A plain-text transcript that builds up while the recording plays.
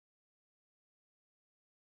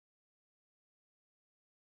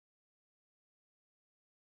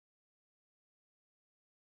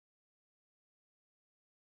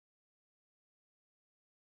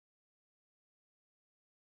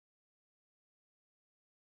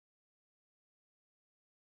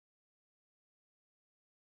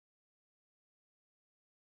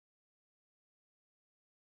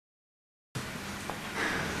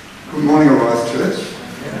Good morning, Arise Church.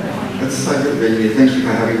 It's so good to be here. Thank you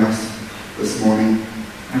for having us this morning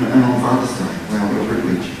and on Father's Day. Wow, what a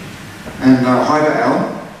privilege. And hi to Al.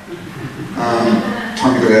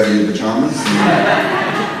 Time to get out of your pyjamas.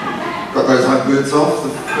 Got those like boots off the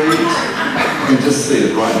feet. You can just see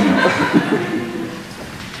it right now.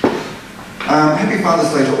 Happy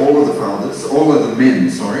Father's Day to all of the fathers, all of the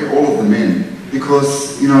men,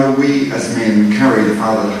 because, you know, we as men carry the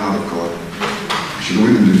father heart of God. Actually, the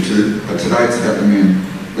women do too, but today it's about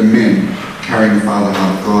the men carrying the father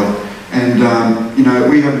heart of God. And, you know,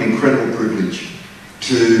 we have an incredible privilege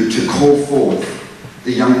to call forth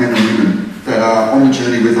the young men and women that are on the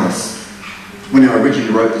journey with us. When I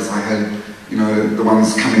originally wrote this, I had, you know, the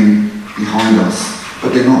ones coming behind us,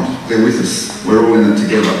 but they're not. They're with us. We're all in it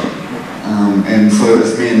together. And so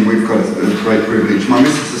as men, we've got a great privilege. My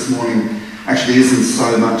message this morning actually isn't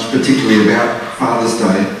so much particularly about Father's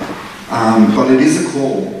Day, but it is a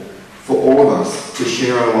call for all of us to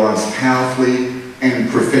share our lives powerfully and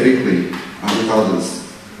prophetically with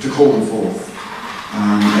others, to call them forth.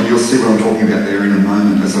 And you'll see what I'm talking about there in a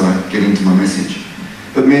moment as I get into my message.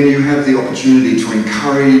 But men, you have the opportunity to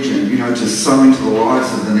encourage and, you know, to sow into the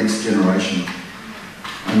lives of the next generation.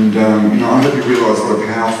 And, you know, I hope you realise what a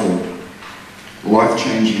powerful,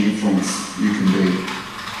 life-changing influence you can be.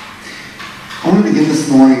 I want to begin this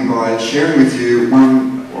morning by sharing with you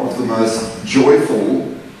one of the most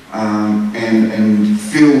joyful and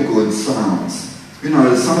feel-good psalms. You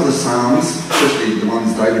know, some of the psalms, especially the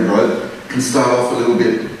ones David wrote, can start off a little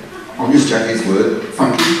bit, I'll use Jackie's word,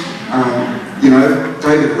 funky. You know,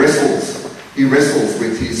 David wrestles. He wrestles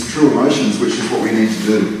with his true emotions, which is what we need to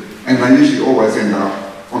do. And they usually always end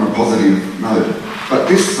up on a positive note. But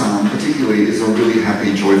this psalm particularly is a really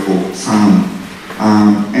happy, joyful psalm.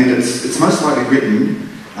 And it's most likely written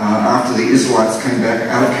after the Israelites came back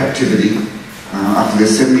out of captivity, after their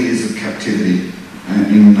 70 years of captivity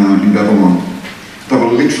in Babylon. They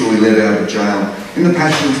were literally let out of jail. In the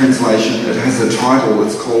Passion Translation, it has a title.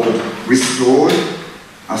 It's called Restored,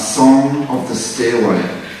 a Song of the Stairway.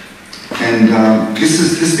 And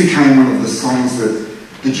this became one of the songs that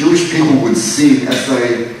the Jewish people would sing as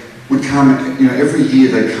they would come, you know, every year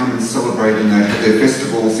they'd come and celebrate, and they'd have their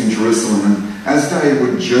festivals in Jerusalem. And as they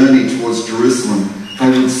would journey towards Jerusalem, they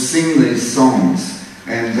would sing these songs,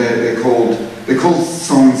 and they're called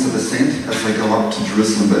songs of ascent as they go up to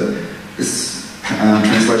Jerusalem. But this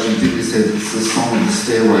translation particularly says it's the song of the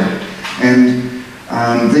stairway.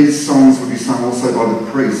 And these songs would be sung also by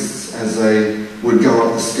the priests as they would go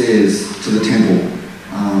up the stairs to the temple.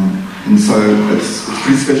 And so it's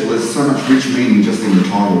pretty special. There's so much rich meaning just in the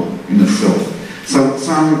title in itself. So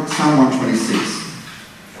Psalm 126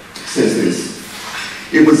 says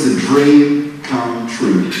this: "It was a dream come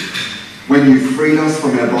true when you freed us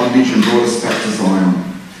from our bondage and brought us back to Zion.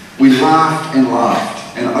 We laughed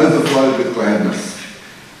and overflowed with gladness.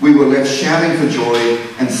 We were left shouting for joy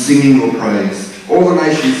and singing your praise. All the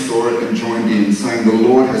nations saw it and joined in, saying, 'The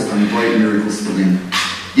Lord has done great miracles for them.'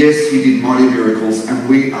 Yes, he did mighty miracles, and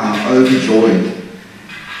we are overjoyed."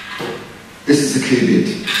 This is the key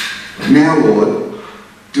bit. "Now, Lord,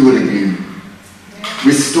 do it again.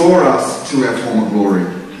 Restore us to our former glory.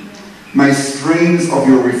 May streams of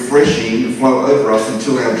your refreshing flow over us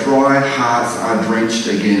until our dry hearts are drenched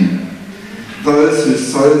again. Those who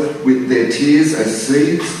sow with their tears as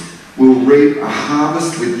seeds will reap a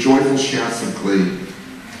harvest with joyful shouts of glee.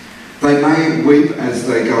 They may weep as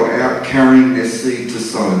they go out carrying their seed to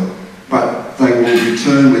sow, but they will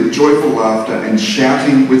return with joyful laughter and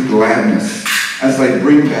shouting with gladness as they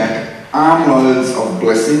bring back armloads of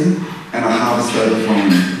blessing and a harvest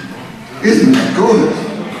overflowing." Isn't that good?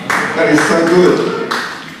 That is so good.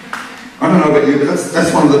 I don't know about you, but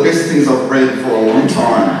that's one of the best things I've read for a long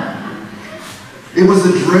time. It was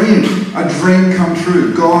a dream come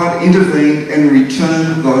true. God intervened and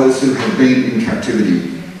returned those who had been in captivity.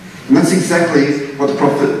 And that's exactly what the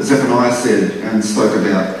prophet Zephaniah said and spoke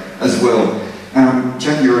about as well.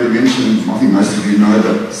 Jackie already mentioned, I think most of you know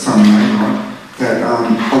that son name, right? That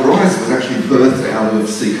Arise was actually birthed out of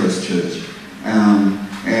Seacoast Church.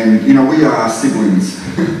 And, you know, we are siblings.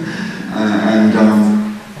 And I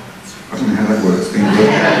don't know how that works.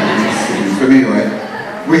 But anyway,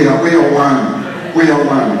 we are one. We are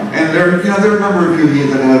one. And there are a number of you here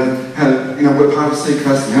that have, you know, we're part of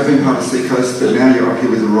Seacoast and have been part of Seacoast, but now you're up here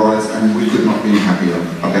with Arise, and we could not be happier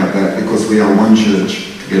about that because we are one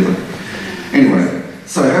church together. Anyway,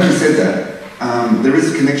 so having said that, there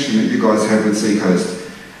is a connection that you guys have with Seacoast.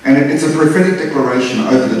 And it's a prophetic declaration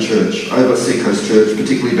over the church, over Seacoast Church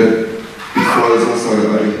particularly, but it flows also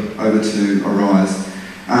over to Arise.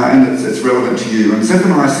 And it's relevant to you. And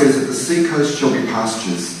Zephaniah says that the seacoast shall be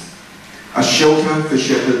pastures, a shelter for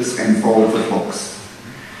shepherds and fold for flocks.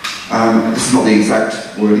 This is not the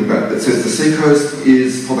exact wording, but it says the Seacoast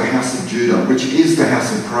is for the house of Judah, which is the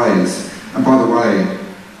house of praise. And by the way,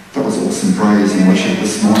 that was awesome praise and worship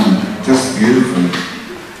this morning. Just beautiful.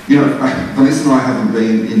 You know, Vanessa and I haven't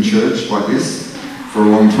been in church like this for a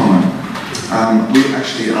long time. We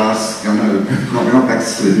actually asked, I know, we're not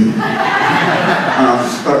backslidden,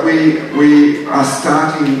 but we are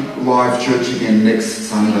starting live church again next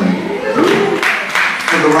Sunday.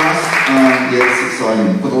 For the last, it's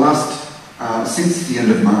exciting. For the last, since the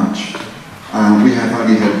end of March, we have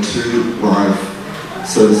only had 2 live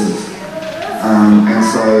services. And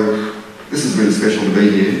so this is really special to be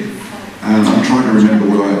here. I'm trying to remember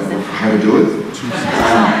how to do it.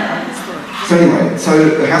 So anyway, so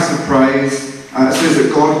the house of praise says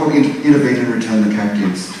that God will intervene and return the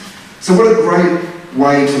captives. So what a great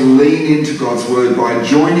way to lean into God's word by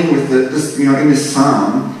joining with in this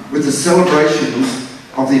psalm with the celebrations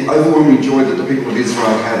of the overwhelming joy that the people of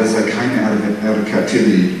Israel had as they came out of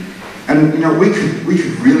captivity. And we could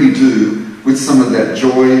really do with some of that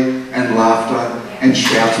joy and laughter and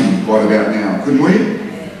shouting right about now, couldn't we?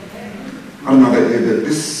 I don't know about you, but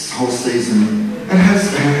this whole season it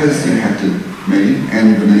has impacted me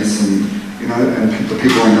and Vanessa and the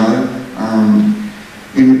people I know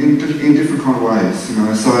in different kind of ways.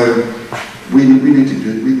 So we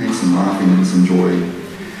need some laughing and some joy.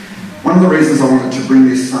 One of the reasons I wanted to bring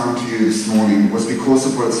this psalm to you this morning was because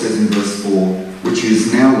of what it says in verse 4, which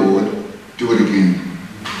is, "Now, Lord, do it again."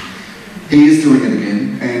 He is doing it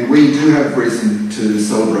again, and we do have reason to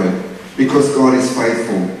celebrate because God is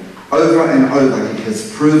faithful. Over and over, He has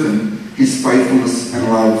proven His faithfulness and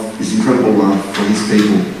love, His incredible love for His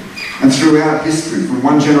people. And throughout history, from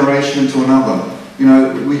one generation to another,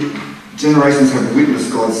 generations have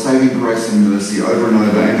witnessed God's saving grace and mercy over and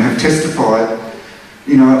over and have testified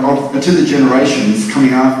to the generations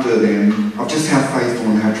coming after them of just how faithful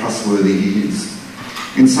and how trustworthy He is.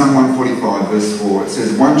 In Psalm 145 verse 4 it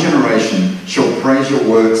says, "One generation shall praise your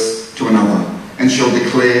works to another and shall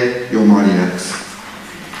declare your mighty acts."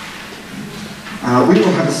 We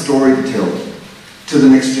will have a story to tell to the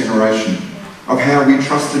next generation of how we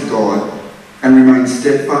trusted God and remained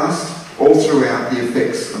steadfast all throughout the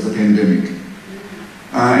effects of the pandemic.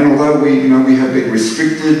 And although we have been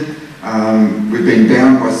restricted, we've been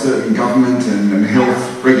bound by certain government and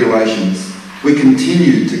health regulations, we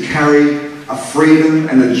continue to carry a freedom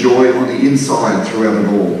and a joy on the inside throughout it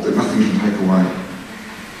all that nothing can take away.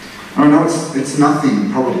 I know it's nothing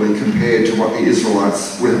probably compared to what the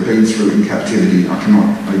Israelites would have been through in captivity. I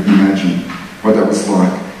cannot even imagine what that was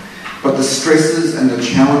like. But the stresses and the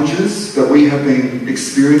challenges that we have been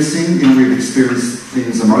experiencing, we've experienced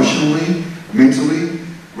things emotionally, mentally,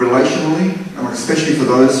 relationally, and especially for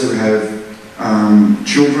those who have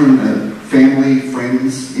children, family,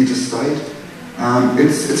 friends, interstate,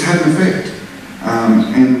 it's had an effect.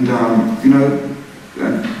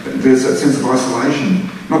 There's that sense of isolation,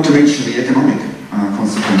 not to mention the economic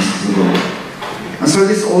consequences of it all. And so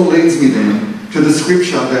this all leads me then to the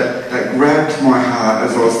scripture that grabbed my heart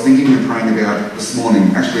as I was thinking and praying about it this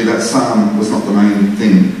morning. Actually, that psalm was not the main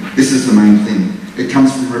thing. This is the main thing. It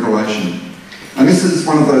comes from Revelation. And this is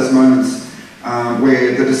one of those moments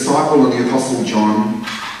where the disciple and the Apostle John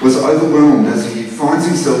was overwhelmed as he finds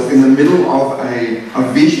himself in the middle of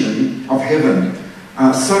a vision of heaven,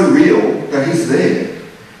 so real that he's there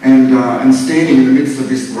and standing in the midst of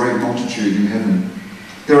this great multitude in heaven.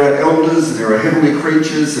 There are elders and there are heavenly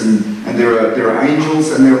creatures and there are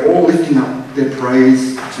angels, and they're all lifting up their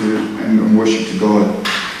praise and worship to God.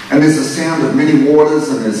 And there's the sound of many waters,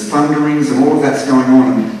 and there's thunderings, and all of that's going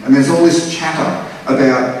on. And there's all this chatter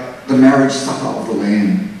about the marriage supper of the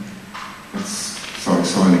Lamb. That's so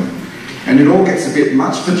exciting. And it all gets a bit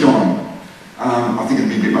much for John. I think it'd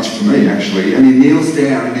be a bit much for me, actually. And he kneels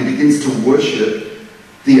down and he begins to worship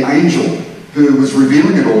the angel who was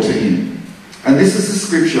revealing it all to him. And this is the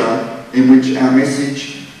scripture in which our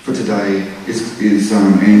message for today is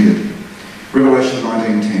anchored. Revelation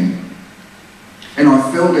 19:10. "And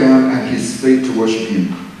I fell down at his feet to worship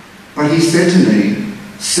him. But he said to me,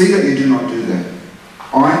 'See that you do not do that.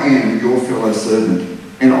 I am your fellow servant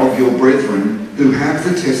and of your brethren who have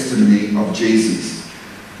the testimony of Jesus.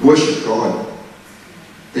 Worship God.'"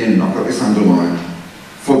 Then I've got this underlined.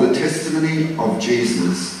 "For the testimony of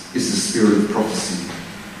Jesus is the spirit of prophecy."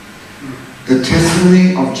 The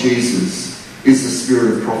testimony of Jesus is the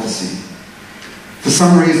spirit of prophecy. For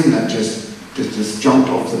some reason that just jumped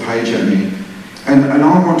off the page at me. And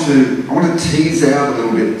I want to tease out a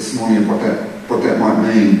little bit this morning of what that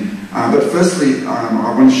might mean. But firstly,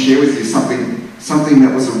 I want to share with you something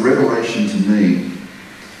that was a revelation to me.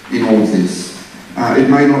 in all of this. It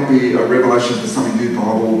may not be a revelation for some of you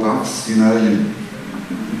Bible buffs,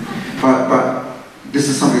 but this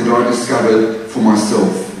is something that I discovered for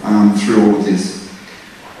myself through all of this.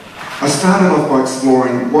 I started off by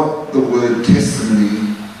exploring what the word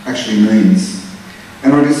testimony actually means.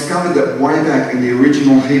 And I discovered that way back in the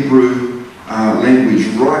original Hebrew language,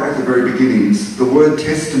 right at the very beginnings, the word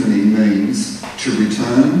testimony means to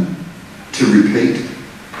return, to repeat,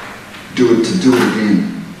 to do it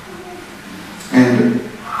again. And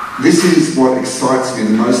this is what excites me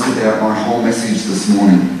the most about my whole message this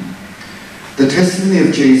morning. The testimony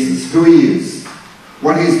of Jesus, who he is,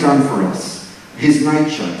 what he has done for us, his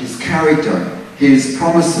nature, his character, his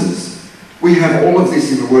promises. We have all of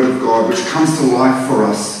this in the Word of God, which comes to life for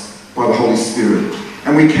us by the Holy Spirit.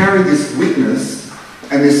 And we carry this witness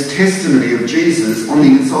and this testimony of Jesus on the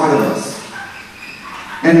inside of us.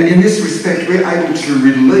 And in this respect, we're able to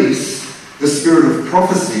release the spirit of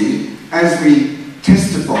prophecy as we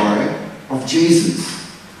testify of Jesus.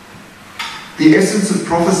 The essence of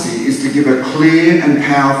prophecy is to give a clear and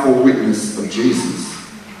powerful witness of Jesus.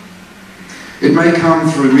 It may come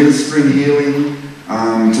through ministering healing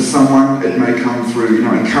to someone. It may come through,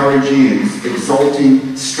 encouraging and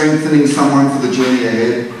exalting, strengthening someone for the journey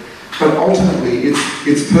ahead. But ultimately,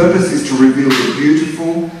 its purpose is to reveal the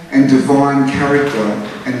beautiful and divine character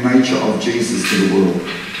and nature of Jesus to the world.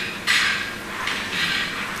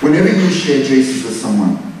 Whenever you share Jesus with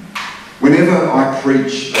someone, whenever I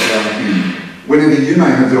preach about him, whenever you may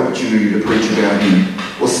have the opportunity to preach about him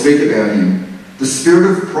or speak about him, the spirit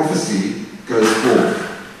of prophecy goes forth,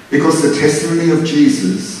 because the testimony of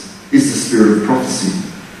Jesus is the spirit of prophecy.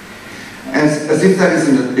 As if that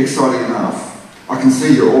isn't exciting enough, I can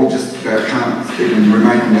see you're all just about can't even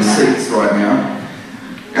remain in your seats right now.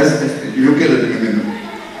 You'll get it in a minute.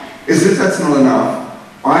 As if that's not enough,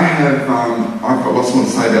 I've got lots more to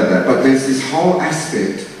say about that, but there's this whole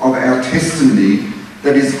aspect of our testimony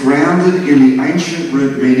that is grounded in the ancient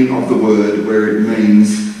root meaning of the word, where it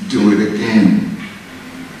means do it again.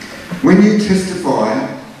 When you testify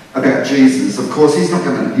about Jesus, of course, he's not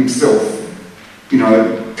going to himself,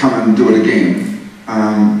 come and do it again.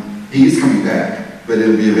 He is coming back, but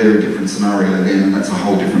it'll be a very different scenario then, and that's a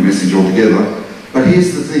whole different message altogether. But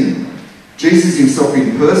here's the thing. Jesus himself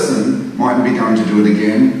in person mightn't be going to do it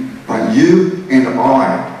again, but you and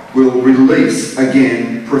I will release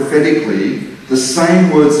again prophetically the same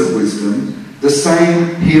words of wisdom, the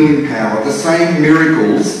same healing power, the same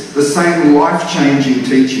miracles, the same life-changing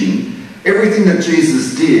teaching, everything that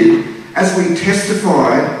Jesus did. As we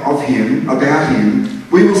testify of him, about him,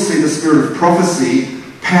 we will see the spirit of prophecy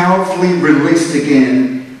powerfully released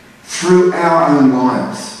again through our own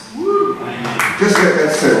lives. Just let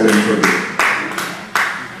that settle in for a bit.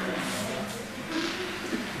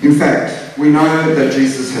 In fact, we know that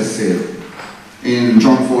Jesus has said in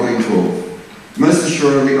John 14:12, "Most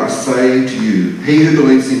assuredly I say to you, he who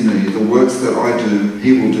believes in me, the works that I do,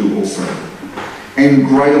 he will do also. And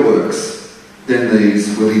greater works than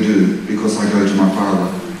these will he do, because I go to my Father."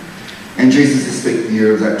 And Jesus is speaking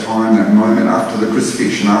here of that time, that moment after the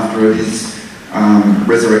crucifixion, after his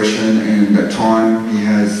resurrection, and that time he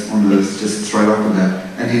has on earth just straight after that.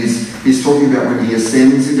 And he's talking about when he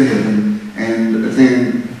ascends into heaven, and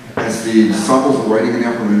then as the disciples were waiting in the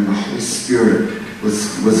upper room, the Holy Spirit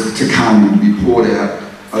was to come and be poured out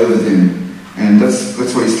over them. And that's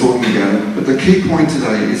what he's talking about. But the key point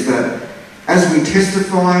today is that as we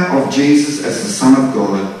testify of Jesus as the Son of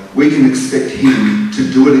God, we can expect him to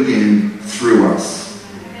do it again through us.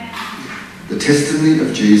 The testimony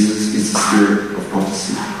of Jesus is the spirit of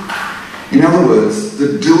prophecy. In other words, the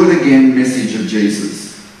do it again message of Jesus.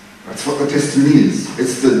 That's what the testimony is.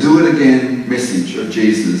 It's the do it again message of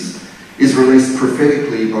Jesus is released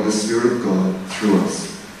prophetically by the Spirit of God through us.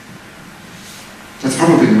 That's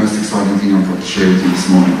probably the most exciting thing I've got to share with you this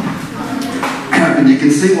morning. And you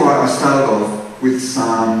can see why I started off with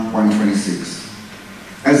Psalm 126.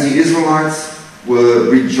 As the Israelites were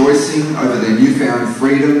rejoicing over their newfound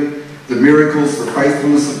freedom, the miracles, the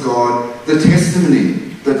faithfulness of God, the testimony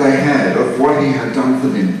that they had of what he had done for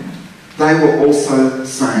them, they were also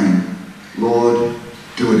saying, "Lord,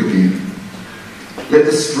 do it again. Let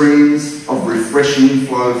the streams of refreshing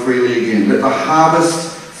flow freely again. Let the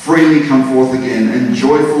harvest freely come forth again, and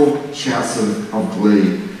joyful shouts of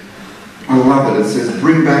glee." I love it. It says,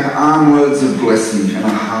 "Bring back armloads of blessing and a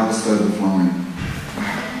harvest overflowing."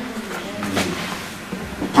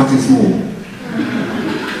 But there's more.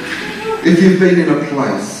 If you've been in a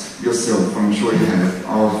place yourself, I'm sure you have,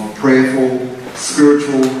 of prayerful,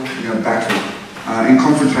 spiritual battle, in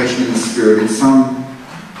confrontation in the spirit, in some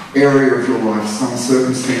area of your life, some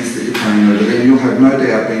circumstance that you're praying over, then you'll have no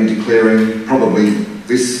doubt been declaring probably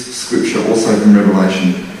this scripture also from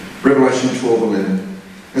Revelation. Revelation 12:11.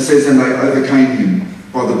 It says, "And they overcame him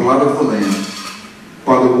by the blood of the Lamb,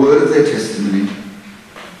 by the word of their testimony,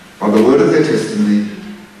 by the word of their testimony,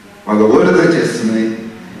 by the word of their testimony,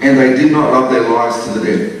 and they did not love their lives to the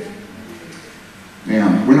death." Now,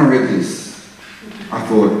 when I read this, I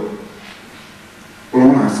thought, well, I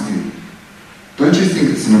want to ask you, don't you think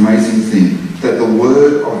it's an amazing thing that the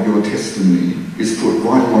word of your testimony is put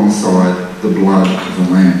right alongside the blood of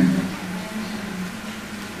the Lamb?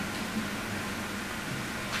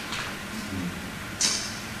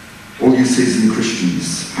 All you seasoned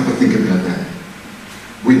Christians, have a think about that.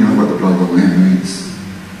 We know what the blood of the Lamb means.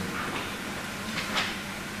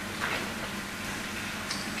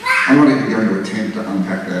 I'm not even going to attempt to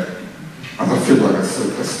unpack that. I feel like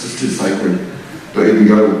that's just too sacred to even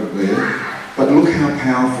go there. But look how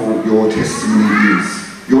powerful your testimony is.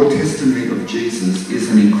 Your testimony of Jesus is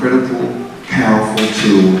an incredible, powerful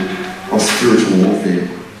tool of spiritual warfare.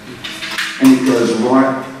 And it goes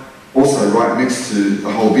right next to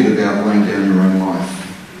the whole bit about laying down your own life.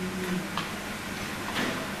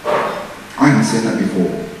 I haven't said that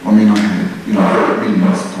before. I mean, I have, I've read it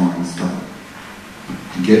millions of times, but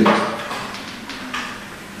you get it.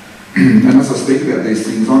 And as I speak about these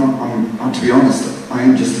things, I'm, to be honest, I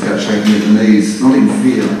am just about shaking at the knees, not in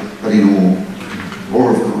fear, but in awe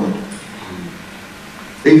of God.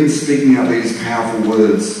 Even speaking out these powerful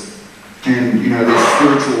words and, these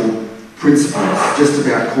spiritual principles just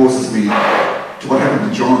about causes me to what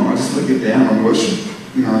happened to John. I just want to get down on worship,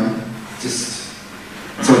 it's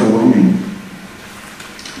overwhelming.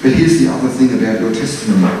 But here's the other thing about your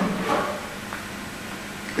testimony.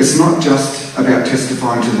 It's not just about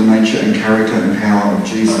testifying to the nature and character and power of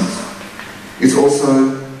Jesus. It's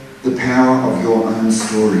also the power of your own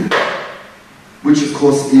story, which of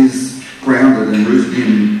course is grounded and rooted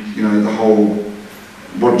in, the whole,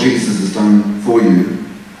 what Jesus has done for you.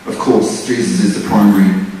 Of course, Jesus is the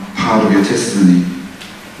primary part of your testimony.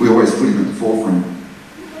 We always put him at the forefront.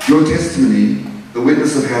 Your testimony, the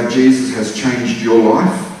witness of how Jesus has changed your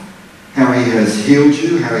life, how he has healed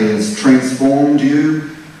you, how he has transformed you,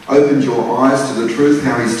 opened your eyes to the truth,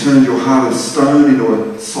 how he's turned your heart of stone into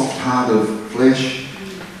a soft heart of flesh.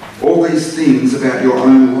 All these things about your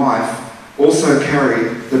own life also carry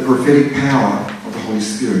the prophetic power of the Holy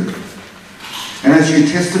Spirit. And as you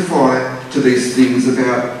testify to these things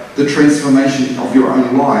about the transformation of your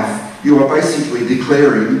own life, you are basically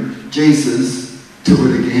declaring, Jesus, do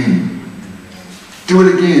it again. Do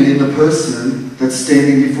it again in the person that's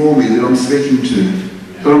standing before me, that I'm speaking to,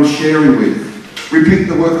 that I'm sharing with. Repeat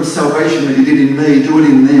the work of salvation that you did in me, do it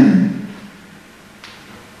in them.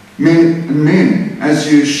 Men,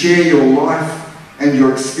 as you share your life and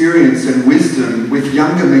your experience and wisdom with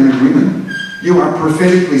younger men and women, you are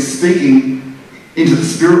prophetically speaking into the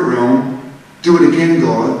spirit realm, do it again,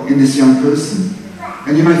 God, in this young person.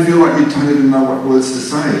 And you may feel like you don't even know what words to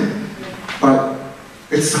say, but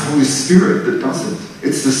it's the Holy Spirit that does it.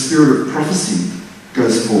 It's the spirit of prophecy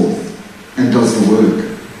goes forth and does the work.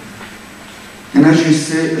 And as you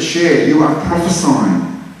share, you are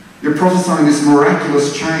prophesying. You're prophesying this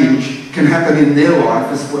miraculous change can happen in their life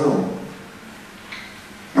as well.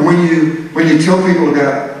 And when you tell people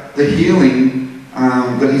about the healing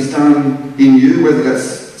that he's done in you, whether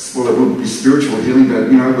that's, well, it would be spiritual healing, but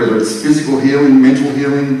whether it's physical healing, mental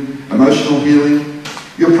healing, emotional healing,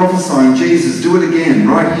 you're prophesying, Jesus, do it again,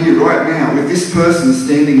 right here, right now, with this person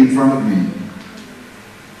standing in front of me.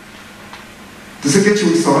 Does it get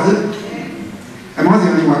you excited? Am I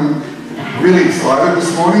the only one really excited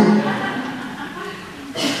this morning?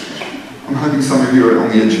 I'm hoping some of you are on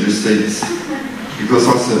the edge of your seats, because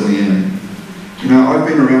I certainly am. I've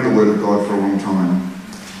been around the Word of God for a long time,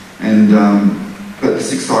 but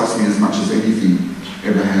this excites me as much as anything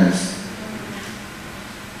ever has.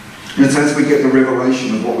 And it's as we get the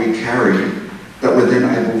revelation of what we carry that we're then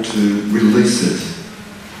able to release it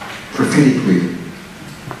prophetically.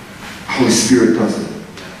 Holy Spirit does it.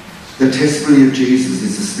 The testimony of Jesus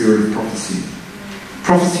is the spirit of prophecy.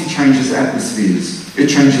 Prophecy changes atmospheres. It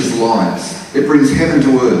changes lives. It brings heaven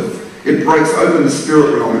to earth. It breaks open the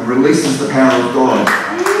spirit realm and releases the power of God.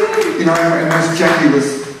 And as Jackie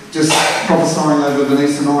was just prophesying over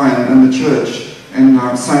Denise and I and the church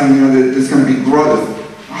and saying, there's going to be growth.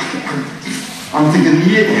 I'm thinking,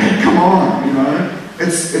 yeah, come on,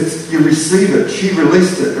 It's you receive it. She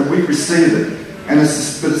released it and we receive it. But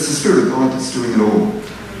it's the Spirit of God that's doing it all.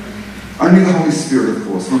 Only the Holy Spirit, of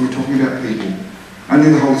course, when we're talking about people,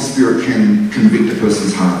 only the Holy Spirit can convict a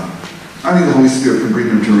person's heart. Only the Holy Spirit can bring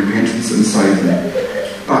them to repentance and save them.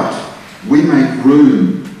 But we make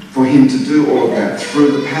room for him to do all of that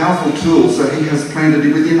through the powerful tools that he has planted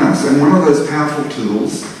within us. And one of those powerful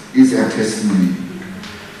tools is our testimony.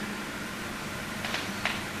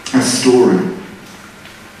 Our story.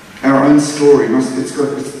 Our own story it's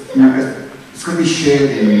got to be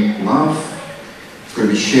shared in love. It's got to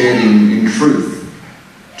be shared in truth.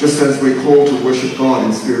 Just as we're called to worship God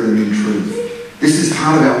in spirit and in truth. This is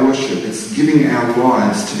part of our worship. It's giving our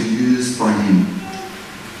lives to be used by him.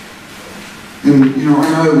 And,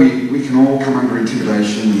 I know we can all come under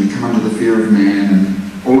intimidation and we come under the fear of man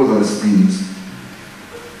and all of those things.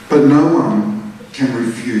 But no one can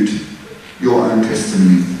refute your own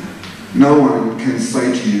testimony. No one can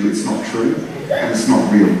say to you it's not true and it's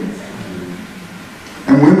not real.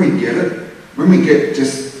 And when we get it, when we get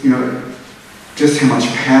just how much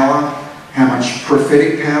power, how much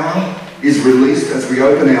prophetic power is released as we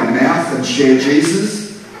open our mouth and share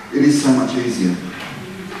Jesus, it is so much easier.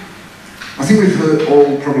 I think we've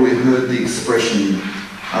all probably heard the expression,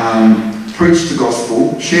 preach the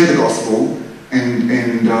gospel, share the gospel, and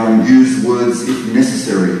use words if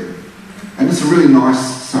necessary. And it's a really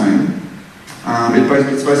nice saying.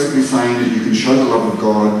 It's basically saying that you can show the love of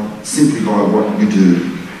God simply by what you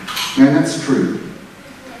do. Now that's true.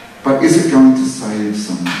 But is it going to save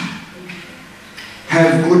someone?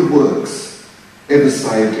 Have good works ever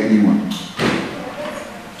saved anyone?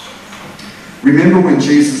 Remember when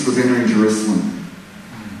Jesus was entering Jerusalem?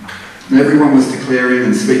 And everyone was declaring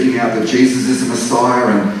and speaking out that Jesus is the Messiah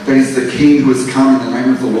and that he's the King who has come in the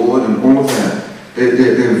name of the Lord and all of that.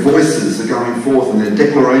 Their voices are going forth and their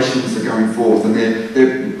declarations are going forth and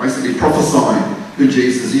they're basically prophesying who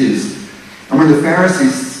Jesus is. And when the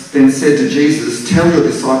Pharisees then said to Jesus, tell your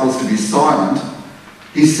disciples to be silent,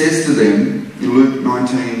 he says to them in Luke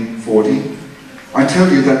 19:40, I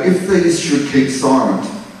tell you that if these should keep silent,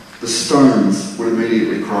 the stones would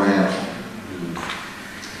immediately cry out.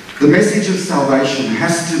 The message of salvation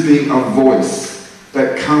has to be a voice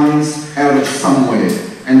that comes out of somewhere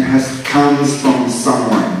and comes from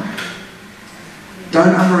someone.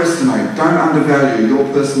 Don't underestimate, don't undervalue your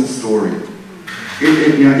personal story.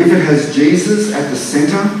 If it has Jesus at the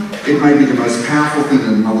centre, it may be the most powerful thing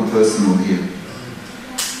that another person will hear.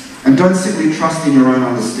 And don't simply trust in your own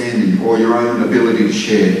understanding or your own ability to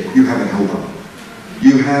share. You have a helper.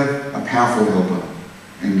 You have a powerful helper,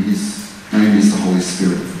 and his name is the Holy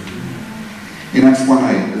Spirit. In Acts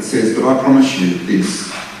 1:8 it says, but I promise you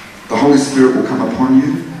this, the Holy Spirit will come upon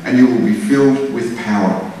you, and you will be filled with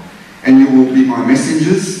power. And you will be my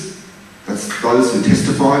messengers, that's those who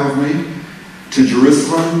testify of me, to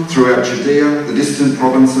Jerusalem, throughout Judea, the distant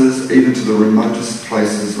provinces, even to the remotest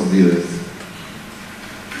places of the earth.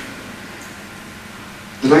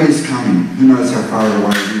 The day is coming, who knows how far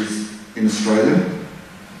away it is in Australia?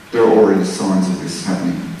 There are already signs of this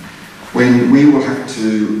happening. When we will have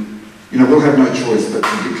to, we'll have no choice but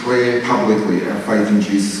to declare publicly our faith in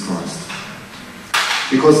Jesus Christ.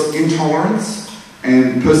 Because intolerance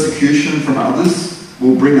and persecution from others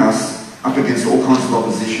will bring us up against all kinds of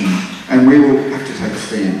opposition, and we will have to take a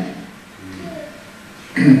stand.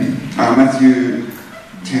 Matthew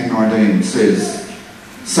 10:19 says,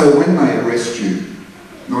 so when they arrest you,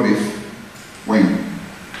 not if,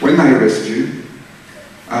 when they arrest you,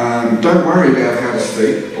 don't worry about how to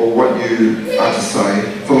speak or what you are to say,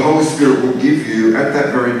 for the Holy Spirit will give you at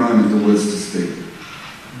that very moment the words to speak.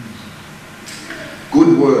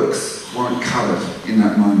 Good works won't cut it in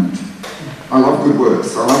that moment. I love good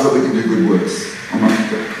works. I love that we can do good works. I'm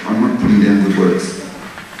not putting down good works,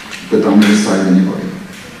 but they'll never save anybody.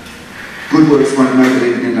 Good works won't make it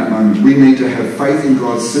even in that moment. We need to have faith in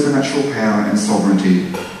God's supernatural power and sovereignty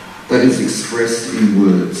that is expressed in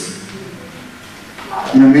words.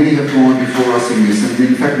 Many have gone before us in this, and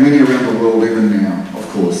in fact many around the world even now, of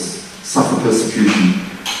course, suffer persecution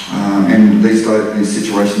and these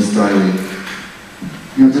situations daily.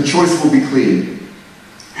 The choice will be clear.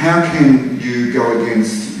 How can you go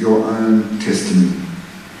against your own testimony?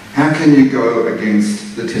 How can you go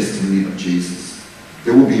against the testimony of Jesus?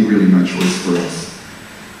 There will be really no choice for us.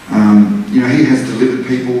 He has delivered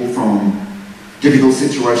people from difficult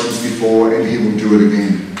situations before, and he will do it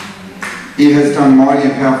again. He has done mighty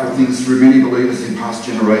and powerful things through many believers in past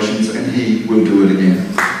generations, and he will do it again.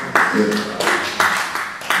 Yeah.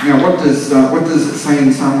 Now, what does it say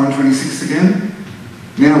in Psalm 126 again?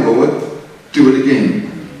 Now, Lord, do it again.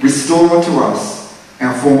 Restore to us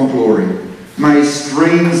our former glory. May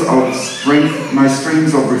streams of strength, may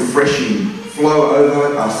streams of refreshing flow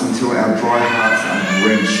over us until our dry hearts are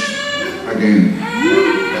drenched again.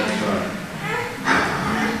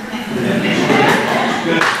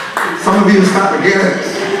 Some of you are starting to get it.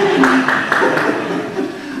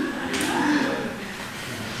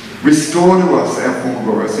 restore to us our former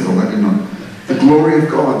glory. I said all that, didn't I? The glory of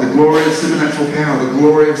God, the glory of supernatural power, the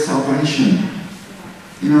glory of salvation.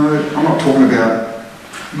 You know, I'm not talking about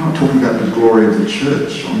the glory of the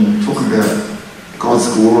church. I'm talking about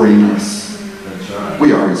God's glory in us. That's right.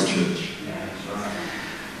 We are His church.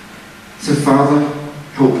 So Father,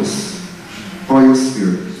 help us by your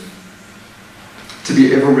Spirit to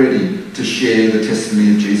be ever ready to share the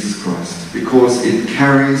testimony of Jesus Christ, because it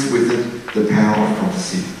carries with it the power of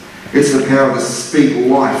prophecy. It's the power to speak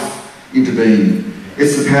life into being.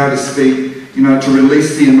 It's the power to speak, to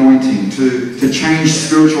release the anointing, to change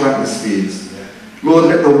spiritual atmospheres. Lord,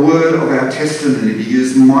 let the word of our testimony be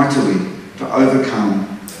used mightily to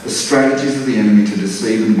overcome the strategies of the enemy to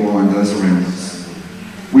deceive and blind those around us.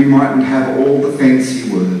 We mightn't have all the fancy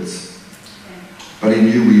words, but in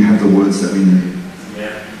you we have the words that we need.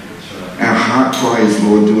 Yeah. Our heart cry is,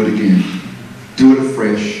 Lord, do it again. Do it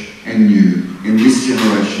afresh and new in this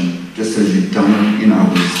generation, just as you've done it in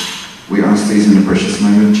others. We ask these in the precious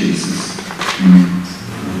name of Jesus. Amen.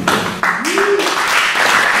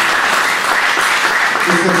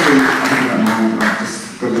 I've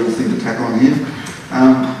just got a little thing to tack on here.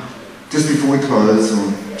 Just before we close,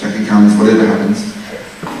 or Jackie comes, whatever happens.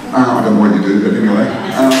 I don't know what you do, but anyway.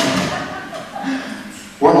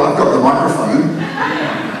 While I've got the microphone,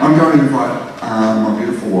 I'm going to invite my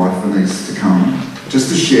beautiful wife, Denise, to come, just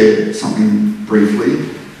to share something briefly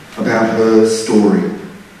about her story.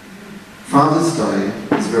 Father's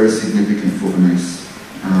Day is very significant for Denise,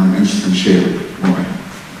 and she can share why.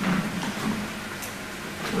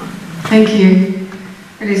 Thank you.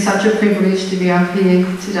 It is such a privilege to be up here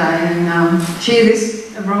today and share this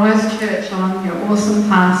Arise Church on, your awesome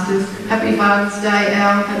pastors. Happy Father's Day,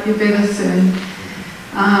 Al. Hope you're better soon.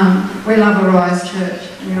 We love Arise Church,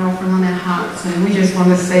 and you're often on our hearts, and we just want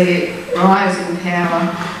to see it rise in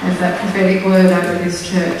power as that prophetic word over this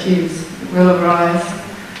church is. It will arise.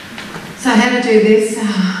 So how to do this?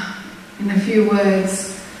 In a few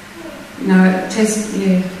words,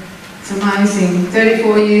 it's amazing.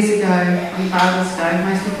 34 years ago on Father's Day,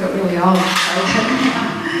 makes me feel really old to say that.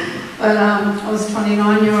 But I was a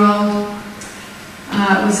 29-year-old.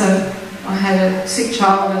 I had a sick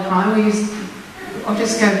child at home. I'll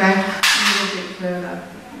just go back a little bit further,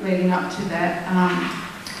 leading up to that.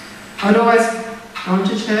 I'd always gone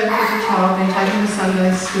to church as a child, been taken to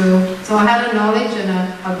Sunday school. So I had a knowledge and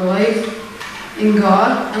a belief in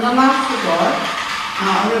God, and a love for God. I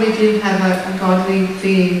really did have a godly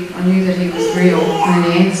fear. I knew that He was real and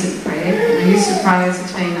He answered prayer. I used to pray as a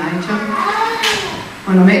teenager.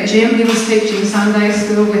 When I met Jim, he was teaching Sunday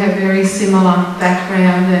school. We had very similar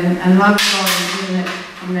background and loved God and doing it.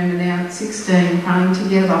 I remember now at 16 praying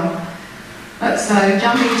together. But so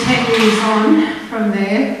jumping 10 years on from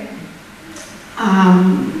there,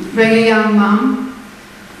 being a young mum,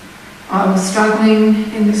 I was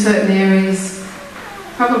struggling in certain areas.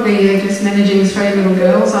 Probably just managing 3 little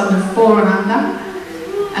girls under 4 and under,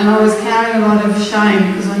 and I was carrying a lot of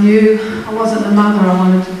shame because I knew I wasn't the mother I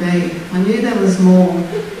wanted to be. I knew there was more,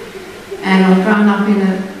 and I'd grown up in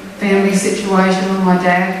a family situation where my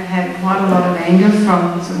dad had quite a lot of anger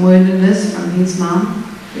from some woundedness from his mum,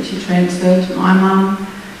 which he transferred to my mum,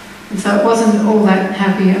 and so it wasn't all that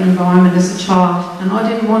happy an environment as a child, and I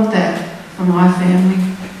didn't want that for my family.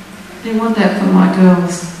 I didn't want that for my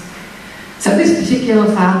girls. So this particular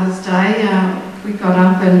Father's Day, we got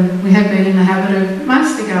up and we had been in the habit of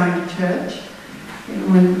mostly going to church,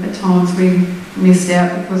 when at times we missed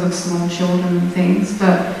out because of small children and things.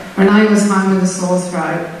 But Renee was home with a sore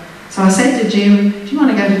throat. So I said to Jim, do you want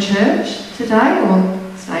to go to church today or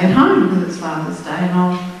stay at home because it's Father's Day and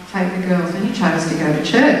I'll take the girls? And he chose to go to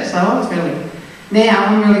church. So I'm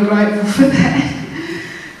really grateful for that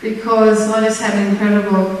because I just had an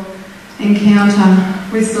incredible encounter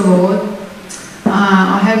with the Lord.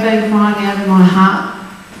 I had been crying out in my heart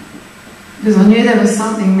because I knew there was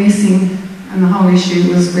something missing and the whole issue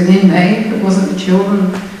was within me. It wasn't the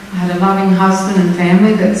children. I had a loving husband and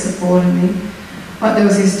family that supported me. But there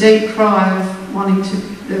was this deep cry of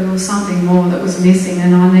there was something more that was missing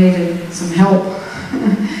and I needed some help.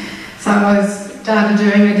 So I started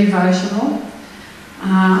doing a devotional.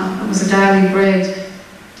 It was a daily bread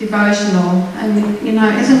devotional, and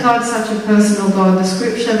isn't God such a personal God? The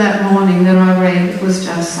scripture that morning that I read was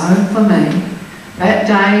just so for me. That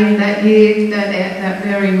day, that year, that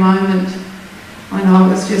very moment when I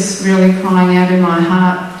was just really crying out in my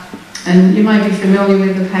heart. And you may be familiar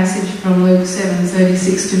with the passage from Luke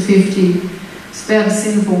 7:36 to 50. It's about a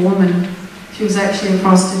sinful woman. She was actually a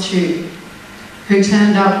prostitute who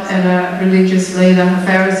turned up at a religious leader, a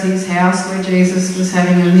Pharisee's house where Jesus was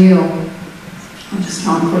having a meal. I'll just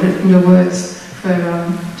try and put it into words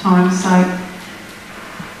for time's sake.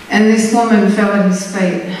 And this woman fell at his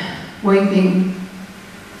feet, weeping,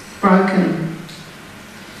 broken.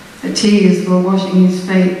 The tears were washing his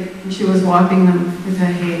feet, and she was wiping them with her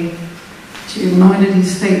hair. She anointed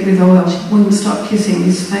his feet with oil. She wouldn't stop kissing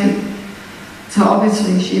his feet. So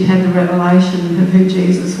obviously she'd had the revelation of who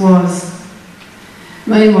Jesus was.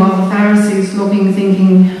 Meanwhile, the Pharisees looking,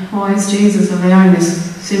 thinking, why is Jesus allowing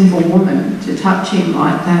this sinful woman to touch him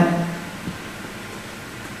like that?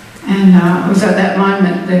 And it was at that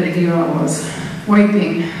moment that here I was,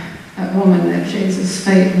 weeping, that woman at Jesus'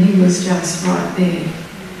 feet, and he was just right there,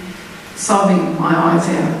 sobbing my eyes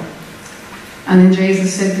out. And then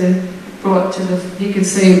Jesus said he could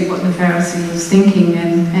see what the Pharisee was thinking,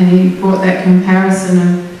 and he brought that comparison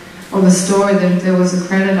of the story that if there was a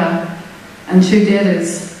creditor and two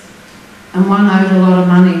debtors, and one owed a lot of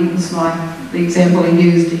money. It was like the example he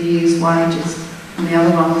used, a year's wages, and the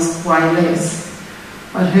other one was way less.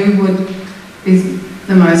 But who would be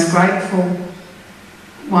the most grateful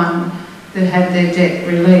one that had their debt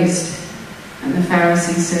released? And the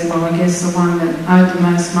Pharisee said, well, I guess the one that owed the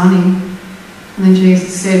most money. And then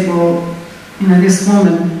Jesus said, well, you know, this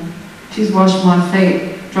woman, she's washed my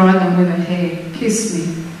feet, dried them with her hair, kissed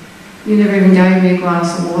me. You never even gave me a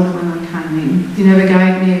glass of water when I came in. You never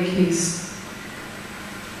gave me a kiss.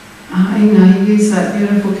 You know, he used that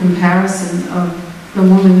beautiful comparison of the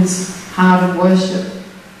woman's heart of worship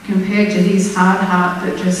compared to his hard heart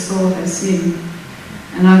that just saw her sin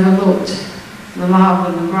and overlooked the love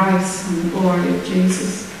and the grace and the glory of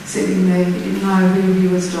Jesus sitting there. He didn't know who he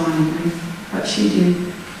was dining with, but she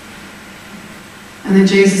did. And then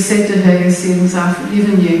Jesus said to her, your sins are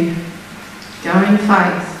forgiven you. Go in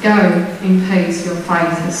faith, go in peace, your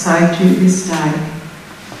faith has saved you this day.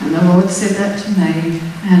 And the Lord said that to me,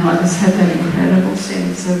 and I just had that incredible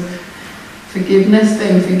sense of forgiveness,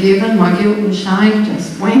 being forgiven. My guilt and shame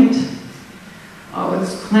just went. I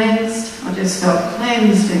was cleansed. I just felt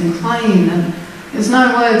cleansed and clean, and there's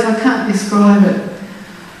no words, I can't describe it.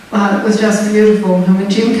 But it was just beautiful. And when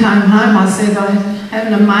Jim came home, I said, I had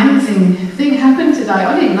an amazing thing happen today.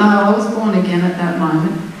 I didn't know I was born again at that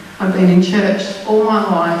moment. I'd been in church all my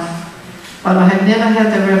life, but I had never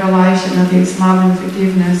had the revelation of his love and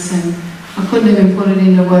forgiveness, and I couldn't even put it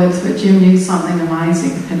into words, but Jim knew something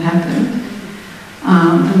amazing had happened.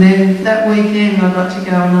 And then that weekend I got to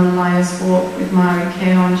go on a layers walk with Mary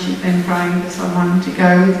Cow, and she'd been praying for someone to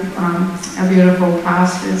go with. Our beautiful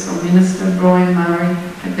pastors or minister, Roy and Murray,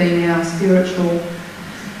 had been our spiritual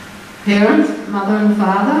parents, mother and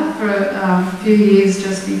father, for a few years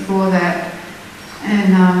just before that.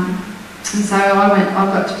 And so I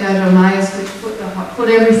got to go to Emmaus, which put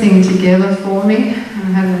everything together for me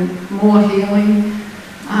and had more healing.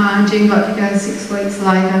 Jim got to go 6 weeks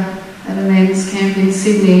later at a men's camp in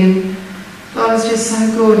Sydney, and God is just so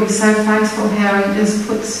good. He's so faithful how he just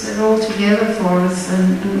puts it all together for us,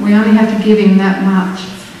 and we only have to give him that much,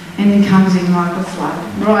 and he comes in like a flood,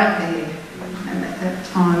 right there, and at that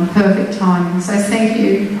time, perfect timing. So thank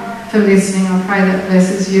you for listening. I pray that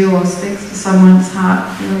blesses you or speaks to someone's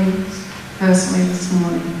heart really personally this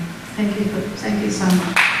morning. Thank you so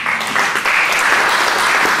much.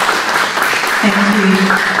 Thank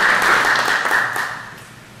you.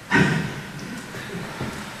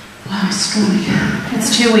 Wow, strong.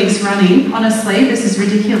 It's 2 weeks running. Honestly, this is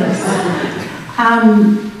ridiculous.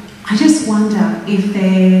 I just wonder if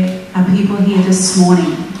there are people here this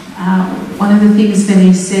morning. One of the things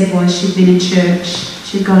Benny said was she'd been in church,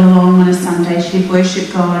 she'd got along on a Sunday, she'd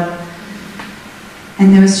worshipped God,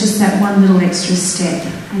 and there was just that one little extra step.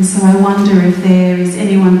 And so I wonder if there is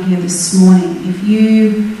anyone here this morning, if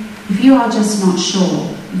you are just not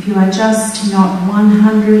sure, if you are just not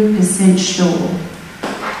 100% sure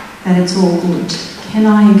that it's all good, can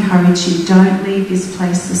I encourage you, don't leave this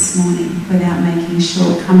place this morning without making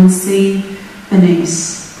sure. Come and see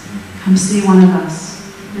Bernice. Come see one of us.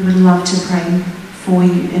 We would love to pray for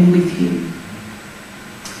you and with you.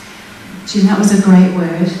 Jim, that was a great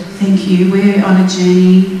word. Thank you. We're on a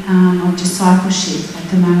journey of discipleship at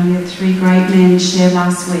the moment. We had 3 great men share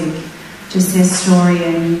last week just their story,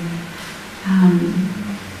 and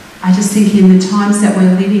I just think in the times that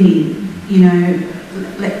we're living in, you know,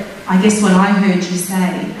 I guess what I heard you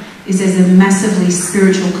say is there's a massively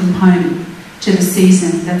spiritual component to the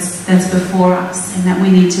season that's before us, and that we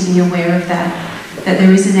need to be aware of that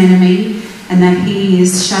there is an enemy and that he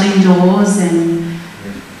is shutting doors and,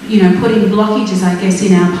 you know, putting blockages, I guess,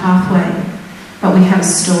 in our pathway. But we have a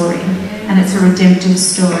story, and it's a redemptive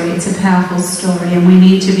story. It's a powerful story, and we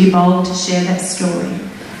need to be bold to share that story.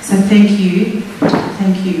 So thank you.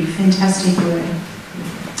 Fantastic word.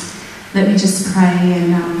 let me just pray,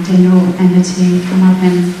 and Daniel and the team come up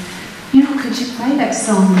and, could you play that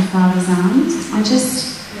song, The Father's Arms? I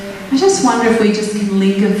just wonder if we just can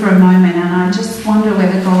linger for a moment, and I just wonder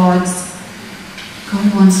whether God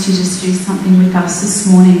wants to just do something with us this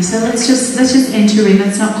morning. So let's just enter in.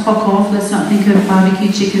 Let's not clock off. Let's not think of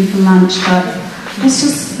barbecue chicken for lunch, but let's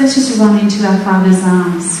just run into our Father's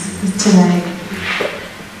arms today.